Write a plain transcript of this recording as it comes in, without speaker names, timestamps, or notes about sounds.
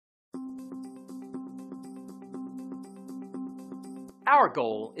Our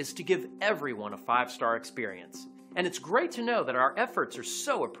goal is to give everyone a 5-star experience, and it's great to know that our efforts are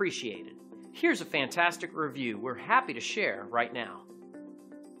so appreciated. Here's a fantastic review we're happy to share right now.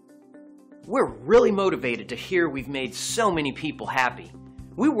 We're really motivated to hear we've made so many people happy.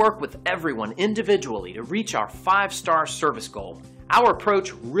 We work with everyone individually to reach our 5-star service goal. Our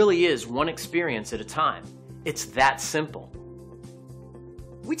approach really is one experience at a time. It's that simple.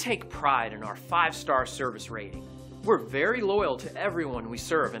 We take pride in our 5-star service rating. We're very loyal to everyone we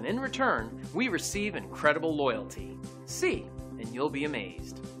serve, and in return, we receive incredible loyalty. See, and you'll be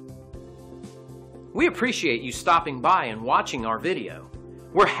amazed. We appreciate you stopping by and watching our video.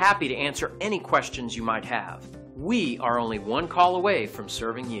 We're happy to answer any questions you might have. We are only one call away from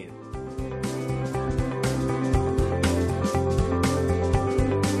serving you.